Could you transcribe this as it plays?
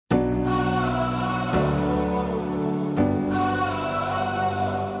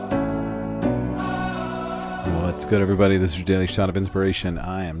good, everybody? This is your Daily Shot of Inspiration.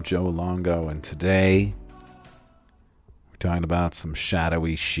 I am Joe Longo, and today we're talking about some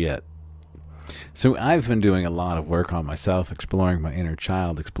shadowy shit. So I've been doing a lot of work on myself, exploring my inner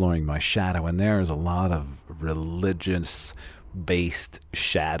child, exploring my shadow, and there's a lot of religious-based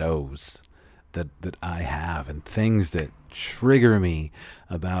shadows that I have, and things that trigger me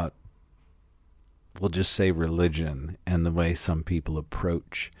about, we'll just say, religion and the way some people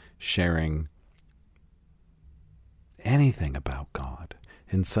approach sharing anything about God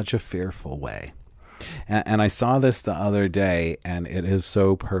in such a fearful way. And I saw this the other day, and it is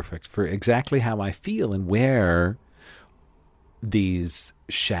so perfect for exactly how I feel and where these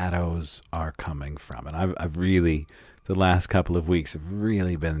shadows are coming from. And I've really, the last couple of weeks, have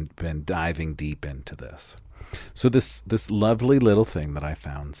really been diving deep into this. So this lovely little thing that I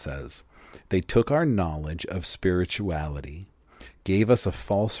found says, they took our knowledge of spirituality, gave us a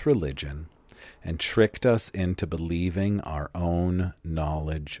false religion, and tricked us into believing our own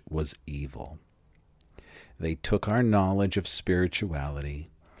knowledge was evil. They took our knowledge of spirituality,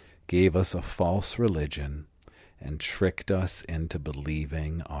 gave us a false religion, and tricked us into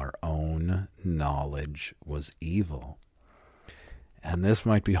believing our own knowledge was evil. And this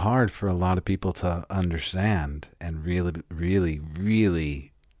might be hard for a lot of people to understand and really, really,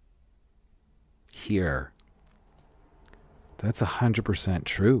 really hear. That's 100%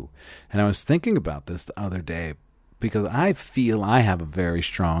 true. And I was thinking about this the other day because I feel I have a very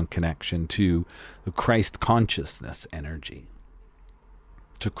strong connection to the Christ consciousness energy.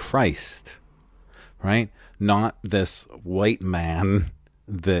 To Christ, right? Not this white man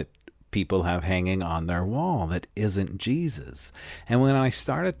that people have hanging on their wall that isn't Jesus. And when I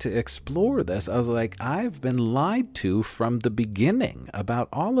started to explore this, I was like, I've been lied to from the beginning about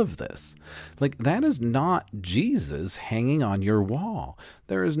all of this. Like, that is not Jesus hanging on your wall.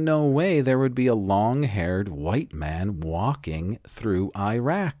 There is no way there would be a long-haired white man walking through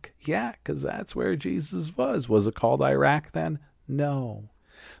Iraq. Yeah, because that's where Jesus was. Was it called Iraq then? No.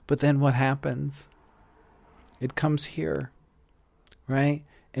 But then what happens? It comes here, right?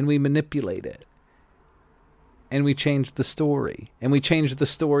 And we manipulate it. And we change the story. And we change the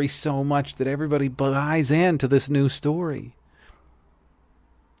story so much that everybody buys into this new story.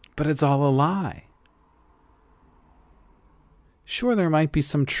 But it's all a lie. Sure, there might be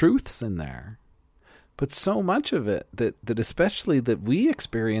some truths in there. But so much of it that especially that we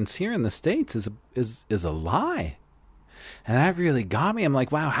experience here in the States is a lie. And that really got me. I'm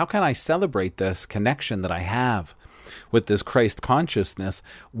like, wow, how can I celebrate this connection that I have with this Christ consciousness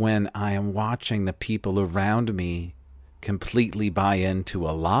when I am watching the people around me completely buy into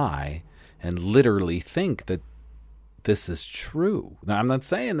a lie and literally think that this is true? Now, I'm not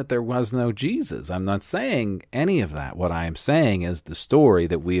saying that there was no Jesus. I'm not saying any of that. What I am saying is the story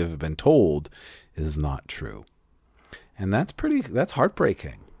that we have been told is not true. And that's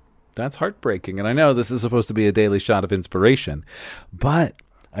heartbreaking. That's heartbreaking. And I know this is supposed to be a daily shot of inspiration, but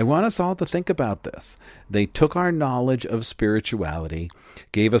I want us all to think about this. They took our knowledge of spirituality,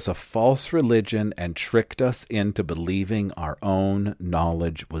 gave us a false religion, and tricked us into believing our own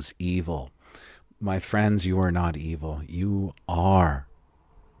knowledge was evil. My friends, you are not evil. You are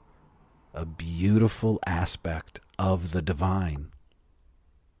a beautiful aspect of the divine.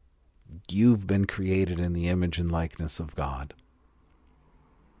 You've been created in the image and likeness of God.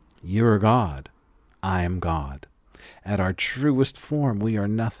 You're God. I am God. At our truest form, we are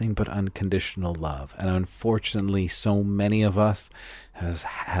nothing but unconditional love. And unfortunately, so many of us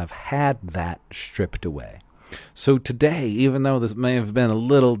have had that stripped away. So today, even though this may have been a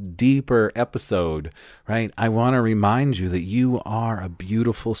little deeper episode, right, I want to remind you that you are a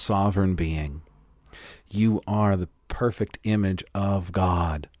beautiful sovereign being. You are the perfect image of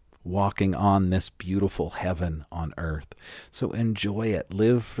God, walking on this beautiful heaven on earth. So enjoy it.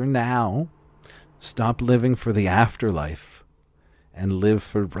 Live for now. Stop living for the afterlife and live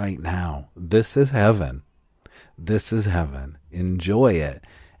for right now. This is heaven. This is heaven. Enjoy it.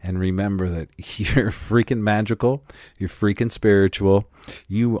 And remember that you're freaking magical. You're freaking spiritual.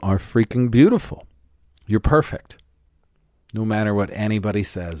 You are freaking beautiful. You're perfect. No matter what anybody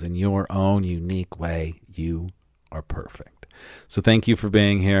says, in your own unique way, you are perfect. So thank you for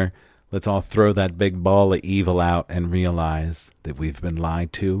being here. Let's all throw that big ball of evil out and realize that we've been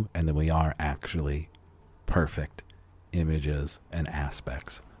lied to and that we are actually perfect images and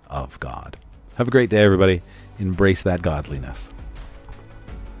aspects of God. Have a great day, everybody. Embrace that godliness.